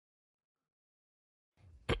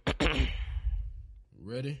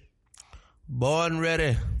Ready? Born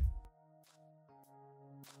ready.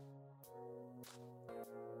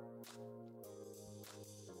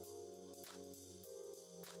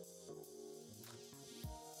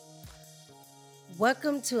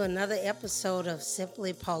 Welcome to another episode of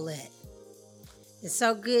Simply Paulette. It's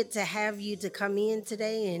so good to have you to come in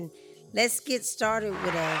today, and let's get started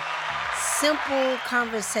with a simple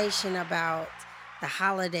conversation about the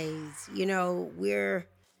holidays. You know, we're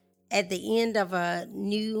at the end of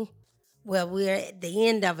we're at the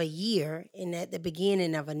end of a year and at the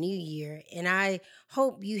beginning of a new year. And I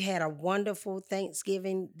hope you had a wonderful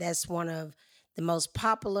Thanksgiving. That's one of the most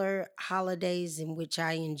popular holidays in which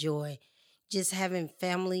I enjoy. Just having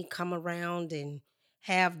family come around and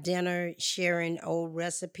have dinner, sharing old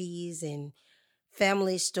recipes and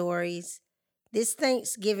family stories. This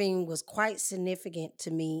Thanksgiving was quite significant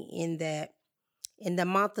to me in that in the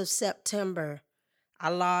month of September, I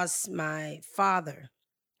lost my father,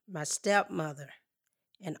 my stepmother,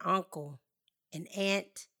 an uncle, an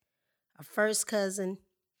aunt, a first cousin.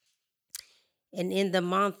 And in the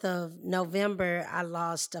month of November, I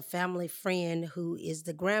lost a family friend who is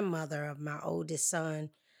the grandmother of my oldest son,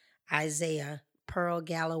 Isaiah Pearl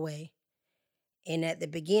Galloway. And at the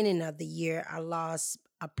beginning of the year, I lost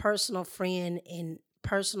a personal friend and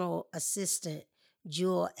personal assistant,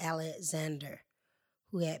 Jewel Alexander,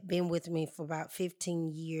 who had been with me for about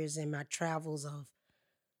 15 years in my travels of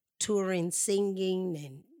touring, singing,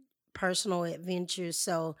 and personal adventures.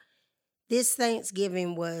 So this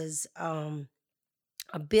Thanksgiving was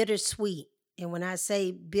a bittersweet. And when I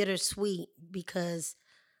say bittersweet, because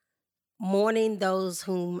mourning those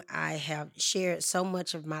whom I have shared so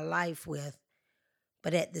much of my life with,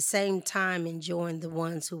 but at the same time enjoying the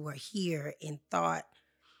ones who were here and thought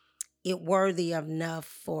it worthy enough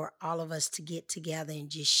for all of us to get together and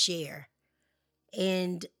just share.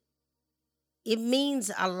 And it means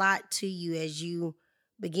a lot to you as you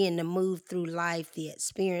begin to move through life, the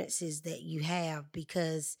experiences that you have,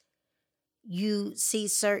 because you see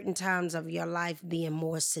certain times of your life being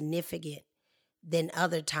more significant than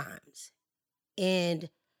other times. And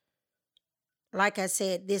like I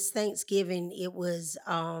said, this Thanksgiving, it was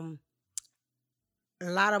a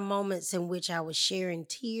lot of moments in which I was sharing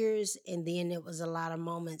tears, and then it was a lot of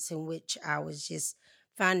moments in which I was just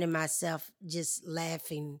finding myself just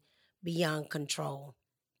laughing beyond control.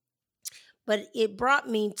 But it brought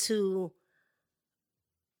me to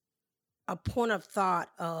a point of thought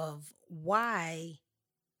of why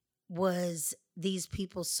was these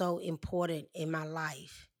people so important in my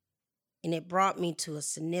life? And it brought me to a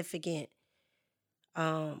significant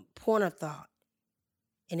point of thought,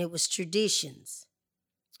 and it was traditions.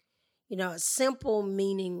 You know, a simple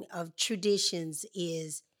meaning of traditions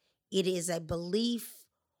is it is a belief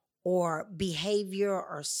or behavior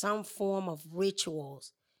or some form of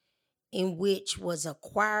rituals in which was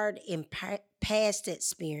acquired in past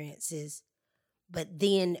experiences, but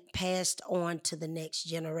then passed on to the next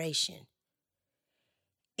generation.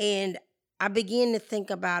 And I began to think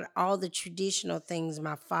about all the traditional things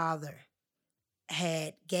my father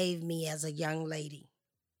had gave me as a young lady.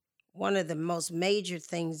 One of the most major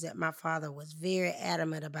things that my father was very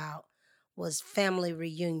adamant about was family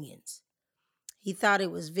reunions. He thought it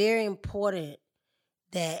was very important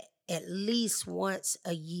that at least once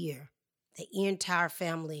a year, the entire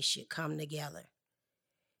family should come together.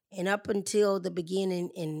 And up until the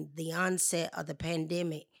beginning and the onset of the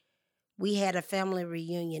pandemic, we had a family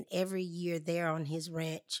reunion every year there on his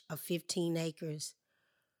ranch of 15 acres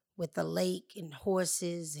with a lake and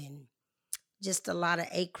horses and just a lot of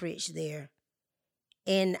acreage there.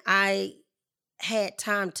 And I had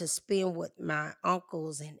time to spend with my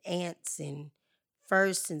uncles and aunts and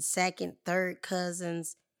first and second, third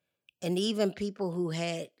cousins, and even people who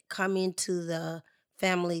had come into the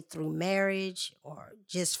family through marriage or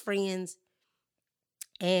just friends.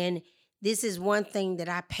 And this is one thing that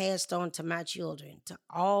I passed on to my children, to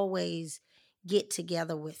always get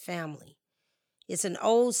together with family. It's an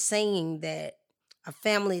old saying that a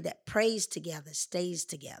family that prays together stays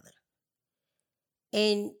together.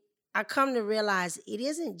 And I come to realize it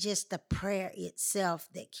isn't just the prayer itself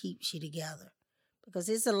that keeps you together. Because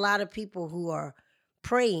there's a lot of people who are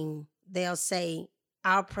praying, they'll say,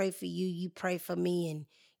 I'll pray for you, you pray for me, and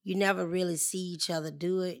you never really see each other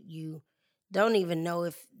do it. You don't even know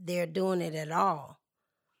if they're doing it at all.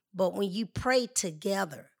 But when you pray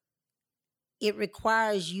together, it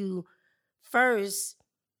requires you first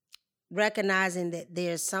recognizing that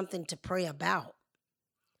there's something to pray about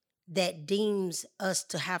that deems us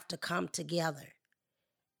to have to come together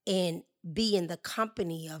and be in the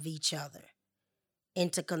company of each other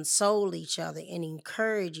and to console each other and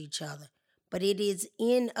encourage each other, but it is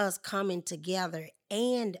in us coming together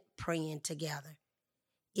and praying together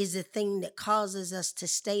is the thing that causes us to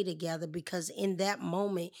stay together, because in that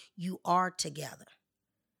moment you are together.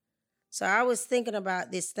 So I was thinking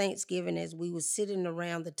about this Thanksgiving as we were sitting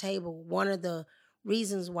around the table. One of the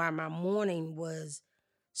reasons why my morning was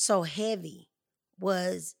so heavy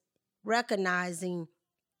was recognizing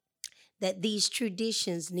that these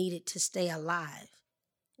traditions needed to stay alive.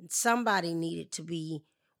 And somebody needed to be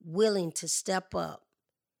willing to step up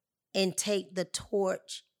and take the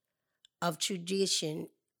torch of tradition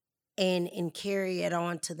and carry it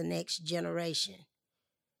on to the next generation.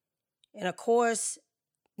 And of course,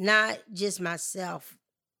 not just myself,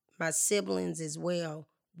 my siblings as well,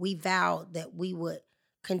 we vowed that we would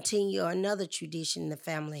continue another tradition the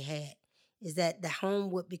family had, is that the home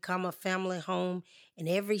would become a family home, and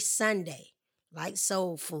every Sunday, like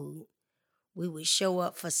soul food, we would show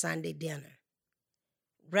up for Sunday dinner.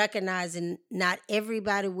 Recognizing not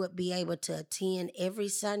everybody would be able to attend every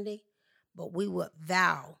Sunday, but we would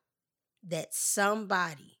vow that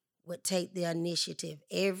somebody would take the initiative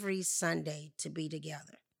every Sunday to be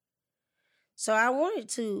together. So I wanted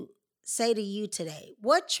to say to you today,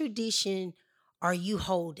 what tradition are you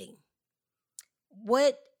holding?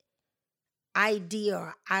 What idea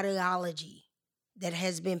or ideology that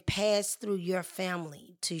has been passed through your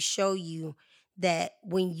family to show you that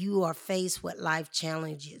when you are faced with life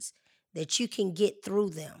challenges, that you can get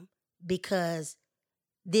through them because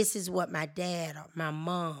this is what my dad or my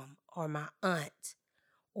mom or my aunt,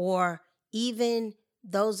 or even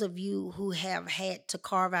those of you who have had to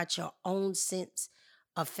carve out your own sense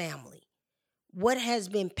of family, what has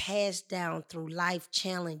been passed down through life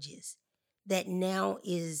challenges that now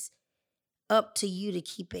is up to you to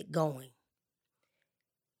keep it going.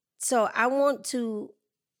 So I want to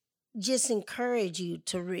just encourage you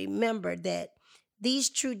to remember that these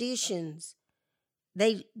traditions,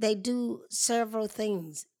 they do several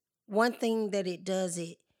things. One thing that it does,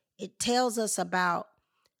 it tells us about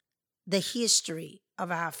the history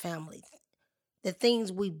of our family, the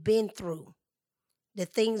things we've been through, the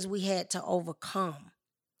things we had to overcome,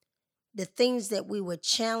 the things that we were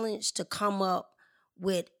challenged to come up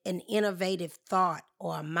with an innovative thought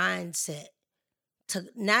or a mindset to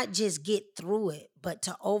not just get through it, but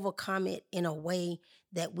to overcome it in a way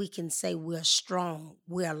that we can say we're strong,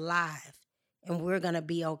 we're alive, and we're going to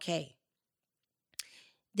be okay.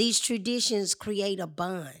 These traditions create a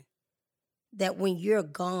bond that when you're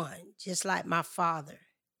gone, just like my father,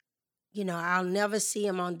 I'll never see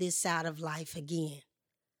him on this side of life again.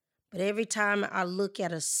 But every time I look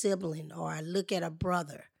at a sibling, or I look at a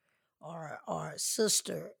brother or a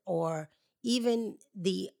sister, or even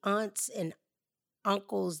the aunts and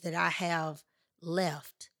uncles that I have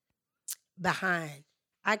left behind,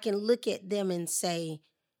 I can look at them and say,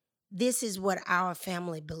 this is what our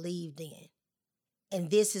family believed in. And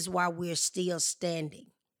this is why we're still standing.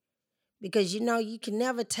 Because, you can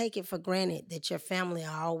never take it for granted that your family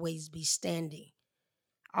will always be standing.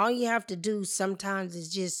 All you have to do sometimes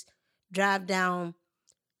is just drive downtown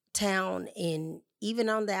and even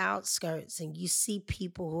on the outskirts, and you see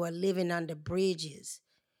people who are living under bridges.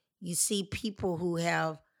 You see people who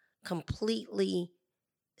have completely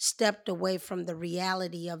stepped away from the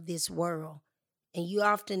reality of this world. And you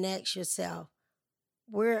often ask yourself,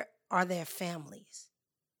 where are their families?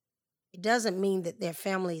 It doesn't mean that their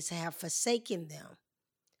families have forsaken them.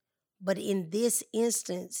 But in this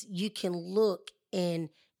instance, you can look and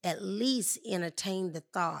at least entertain the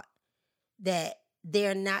thought that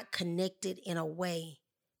they're not connected in a way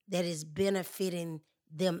that is benefiting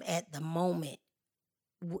them at the moment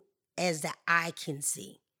as the eye can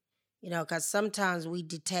see. Because sometimes we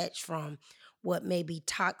detach from what may be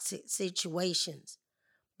toxic situations.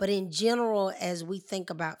 But in general, as we think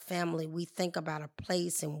about family, we think about a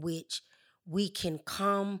place in which we can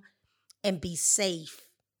come and be safe.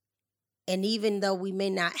 And even though we may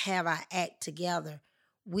not have our act together,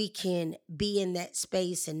 we can be in that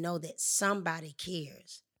space and know that somebody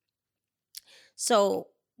cares. So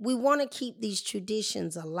we want to keep these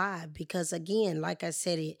traditions alive because, again, like I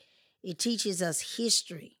said, it teaches us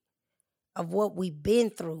history of what we've been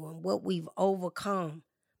through and what we've overcome.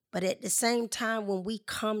 But at the same time, when we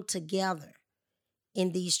come together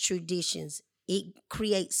in these traditions, it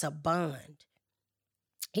creates a bond.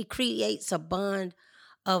 It creates a bond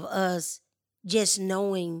of us just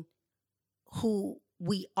knowing who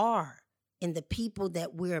we are and the people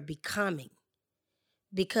that we're becoming.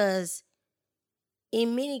 Because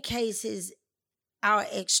in many cases, our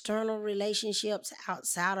external relationships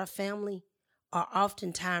outside of family are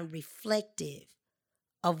oftentimes reflective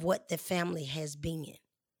of what the family has been.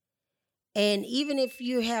 And even if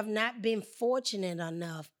you have not been fortunate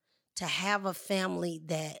enough to have a family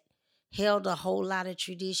that held a whole lot of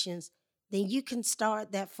traditions, then you can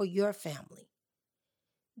start that for your family.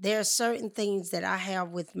 There are certain things that I have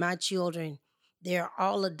with my children. They're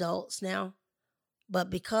all adults now. But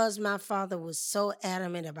because my father was so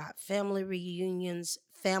adamant about family reunions,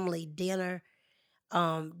 family dinner,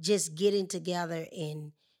 just getting together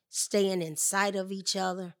and staying in sight of each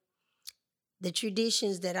other, the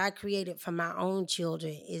traditions that I created for my own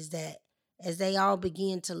children is that as they all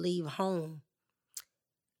begin to leave home,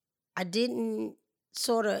 I didn't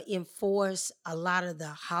sort of enforce a lot of the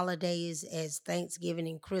holidays as Thanksgiving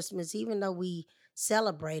and Christmas, even though we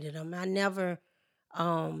celebrated them. I never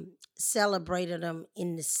celebrated them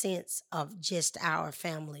in the sense of just our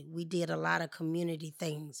family. We did a lot of community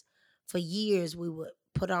things. For years, we would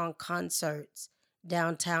put on concerts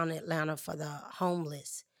downtown Atlanta for the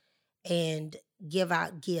homeless and give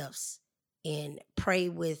out gifts and pray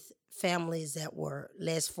with families that were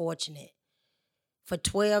less fortunate. For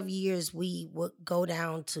 12 years, we would go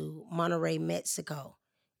down to Monterrey, Mexico,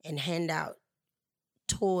 and hand out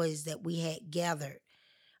toys that we had gathered,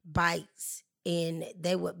 bikes, and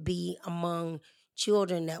they would be among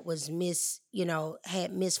children that was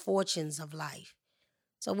had misfortunes of life.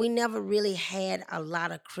 So we never really had a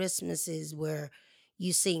lot of Christmases where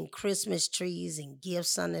you seen Christmas trees and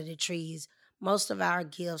gifts under the trees. Most of our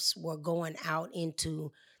gifts were going out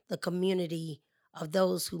into the community of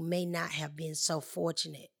those who may not have been so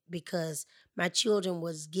fortunate, because my children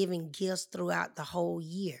was giving gifts throughout the whole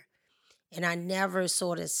year. And I never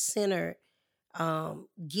sort of centered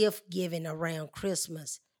gift giving around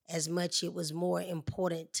Christmas as much. It was more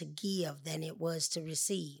important to give than it was to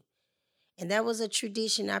receive. And that was a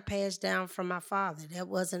tradition I passed down from my father. That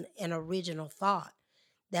wasn't an original thought.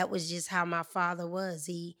 That was just how my father was.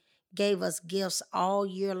 He gave us gifts all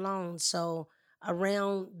year long. So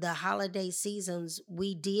around the holiday seasons,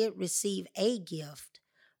 we did receive a gift,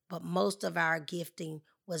 but most of our gifting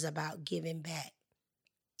was about giving back.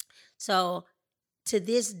 So to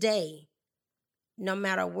this day, no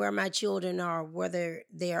matter where my children are, whether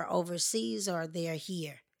they're overseas or they're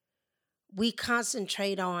here, we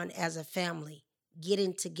concentrate on, as a family,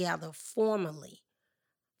 getting together formally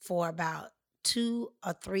for about 2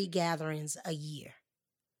 or 3 gatherings a year.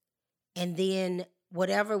 And then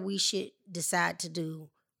whatever we should decide to do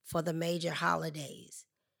for the major holidays,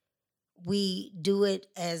 we do it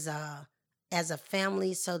as a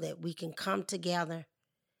family so that we can come together,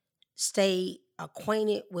 stay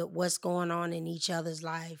acquainted with what's going on in each other's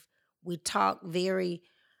life. We talk very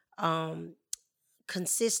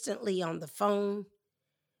consistently on the phone,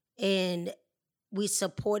 and we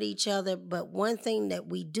support each other. But one thing that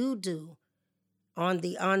we do on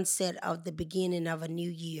the onset of the beginning of a new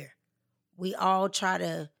year, we all try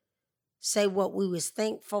to say what we was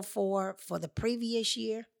thankful for the previous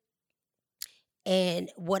year, and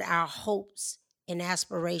what our hopes and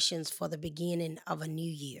aspirations for the beginning of a new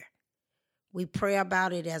year. We pray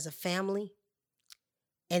about it as a family.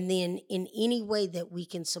 And then in any way that we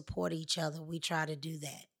can support each other, we try to do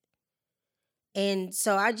that. And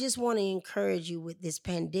so I just want to encourage you, with this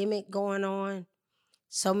pandemic going on,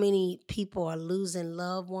 so many people are losing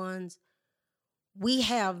loved ones. We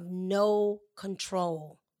have no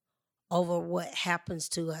control over what happens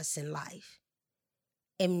to us in life.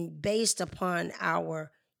 And based upon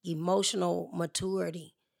our emotional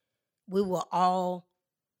maturity, we will all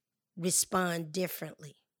respond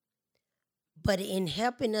differently. But in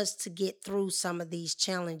helping us to get through some of these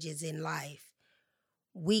challenges in life,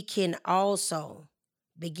 we can also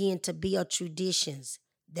begin to build traditions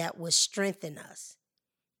that will strengthen us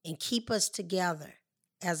and keep us together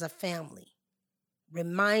as a family.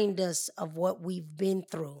 Remind us of what we've been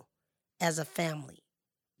through as a family.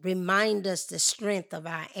 Remind us the strength of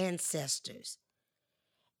our ancestors.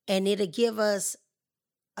 And it'll give us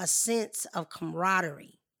a sense of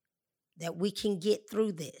camaraderie that we can get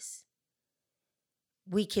through this.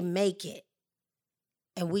 We can make it,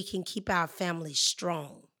 and we can keep our families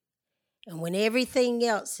strong. And when everything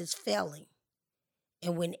else is failing,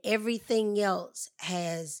 and when everything else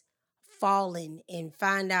has fallen and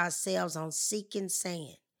find ourselves on sinking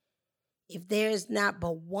sand, if there is not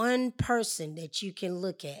but one person that you can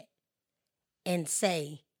look at and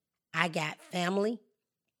say, I got family,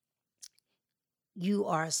 you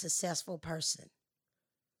are a successful person.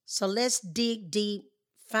 So let's dig deep,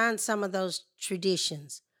 find some of those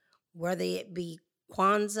traditions, whether it be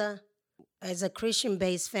Kwanzaa. As a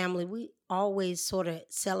Christian-based family, we always sort of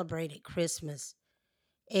celebrated Christmas.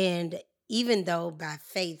 And even though by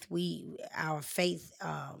faith, our faith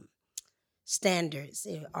standards,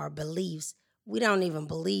 our beliefs, we don't even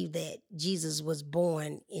believe that Jesus was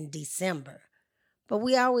born in December. But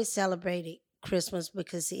we always celebrated Christmas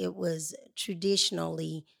because it was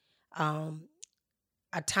traditionally um,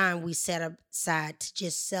 a time we set aside to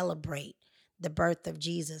just celebrate the birth of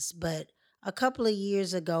Jesus. But a couple of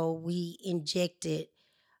years ago, we injected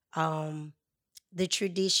um, the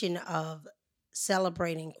tradition of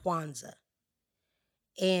celebrating Kwanzaa.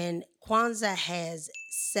 And Kwanzaa has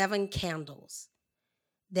 7 candles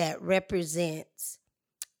that represents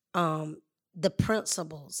the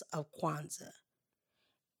principles of Kwanzaa.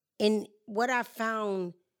 And what I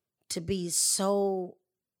found to be so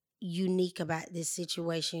unique about this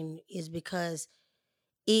situation is because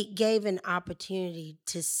it gave an opportunity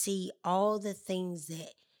to see all the things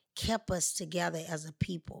that kept us together as a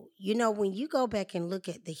people. You know, when you go back and look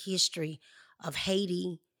at the history of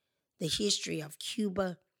Haiti, the history of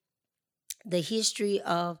Cuba, the history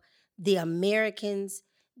of the Americans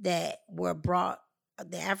that were brought,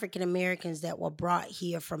 the African Americans that were brought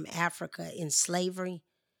here from Africa in slavery,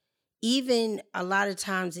 even a lot of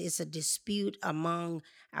times it's a dispute among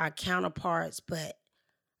our counterparts, but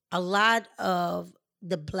a lot of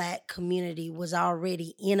the Black community was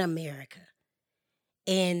already in America.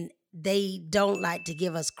 And they don't like to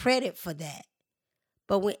give us credit for that.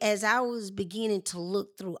 But as I was beginning to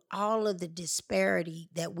look through all of the disparity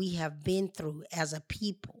that we have been through as a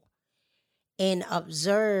people and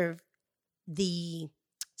observe the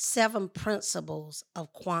 7 principles of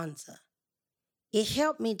Kwanzaa, it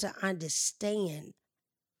helped me to understand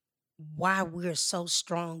why we're so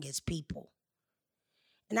strong as people.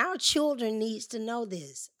 And our children needs to know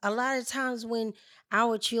this. A lot of times when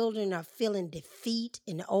our children are feeling defeat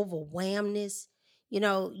and overwhelmness,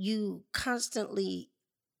 you constantly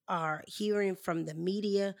are hearing from the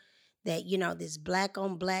media that, this black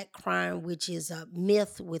on black crime, which is a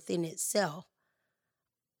myth within itself.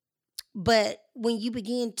 But when you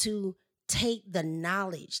begin to take the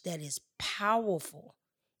knowledge that is powerful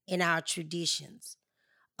in our traditions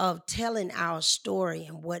of telling our story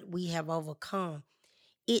and what we have overcome,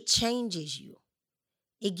 it changes you.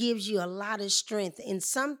 It gives you a lot of strength. And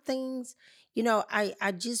some things,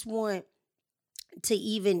 I just want to,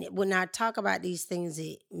 even when I talk about these things,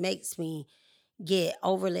 it makes me get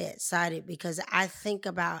overly excited because I think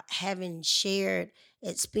about having shared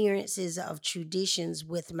experiences of traditions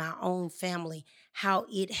with my own family, how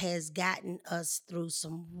it has gotten us through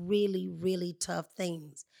some really, really tough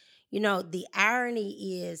things. The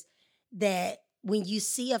irony is that when you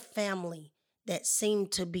see a family that seem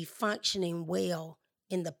to be functioning well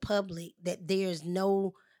in the public, that there's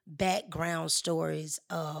no background stories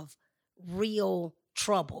of real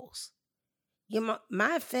troubles.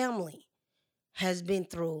 My family has been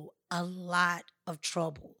through a lot of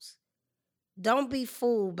troubles. Don't be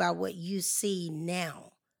fooled by what you see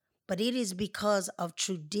now, but it is because of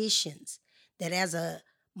traditions that as a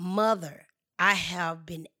mother, I have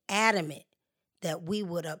been adamant that we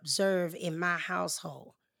would observe in my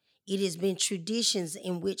household. It has been traditions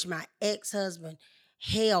in which my ex-husband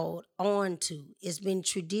held on to. It's been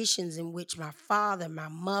traditions in which my father, my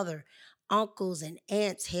mother, uncles, and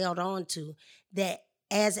aunts held on to, that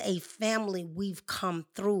as a family, we've come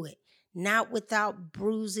through it, not without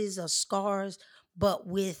bruises or scars, but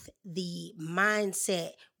with the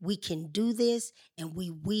mindset we can do this and we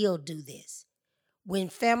will do this. When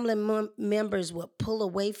family members would pull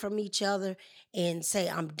away from each other and say,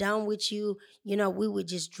 I'm done with you, we would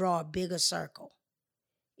just draw a bigger circle.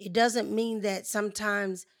 It doesn't mean that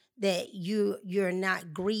sometimes that you're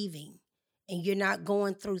not grieving and you're not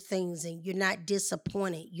going through things and you're not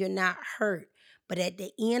disappointed, you're not hurt. But at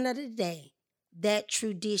the end of the day, that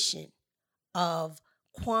tradition of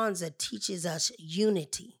Kwanzaa teaches us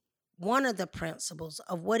unity, one of the principles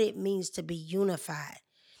of what it means to be unified.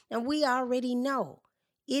 And we already know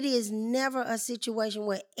it is never a situation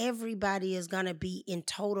where everybody is going to be in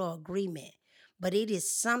total agreement, but it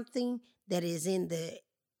is something that is in the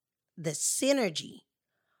synergy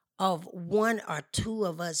of one or two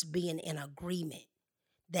of us being in agreement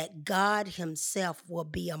that God himself will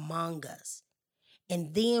be among us.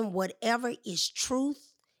 And then whatever is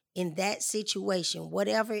truth in that situation,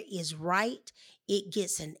 whatever is right, it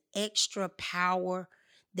gets an extra power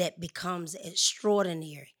that becomes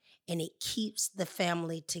extraordinary, and it keeps the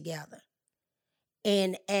family together.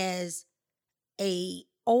 And as a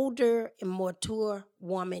older and mature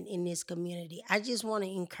woman in this community, I just want to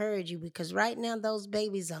encourage you, because right now those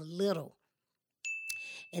babies are little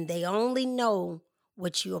and they only know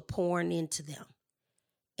what you are pouring into them.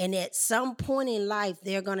 And at some point in life,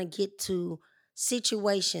 they're going to get to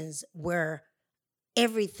situations where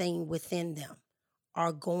everything within them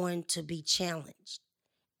are going to be challenged.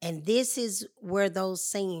 And this is where those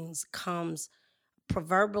sayings comes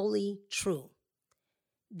proverbially true,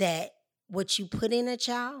 that what you put in a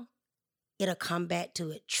child, it'll come back to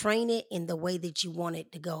it. Train it in the way that you want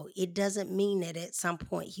it to go. It doesn't mean that at some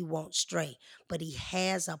point he won't stray, but he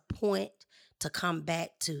has a point to come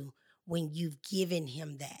back to when you've given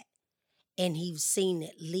him that. And he's seen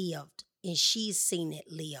it lived, and she's seen it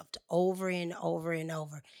lived over and over and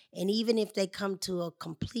over. And even if they come to a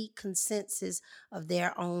complete consensus of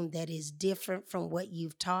their own that is different from what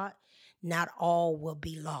you've taught, not all will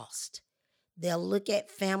be lost. They'll look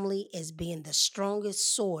at family as being the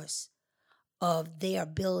strongest source of their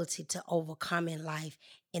ability to overcome in life,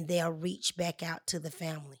 and they'll reach back out to the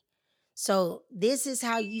family. So this is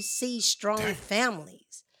how you see strong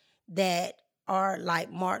families that are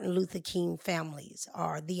like Martin Luther King families,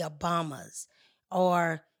 or the Obamas,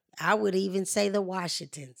 or I would even say the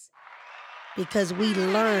Washingtons, because we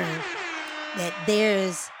learn that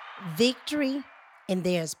there's victory and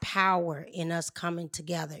there's power in us coming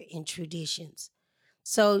together in traditions.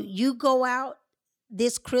 So you go out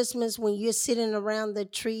this Christmas when you're sitting around the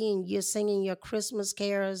tree and you're singing your Christmas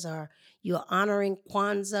carols, or you're honoring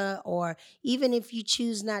Kwanzaa, or even if you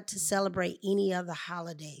choose not to celebrate any other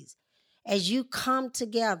holidays, as you come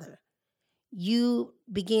together, you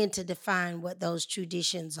begin to define what those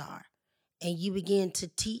traditions are, and you begin to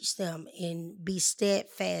teach them and be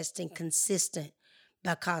steadfast and consistent,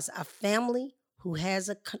 because a family who has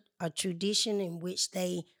a tradition in which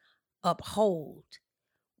they uphold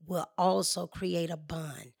will also create a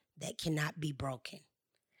bond that cannot be broken.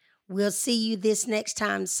 We'll see you this next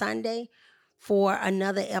time Sunday for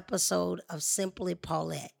another episode of Simply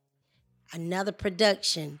Paulette, another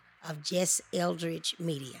production of Jess Eldridge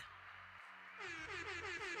Media.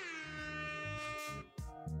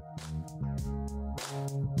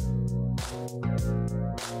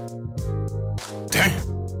 Damn.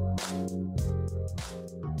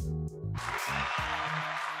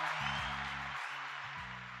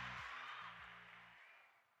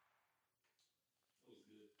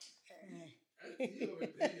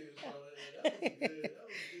 That was good.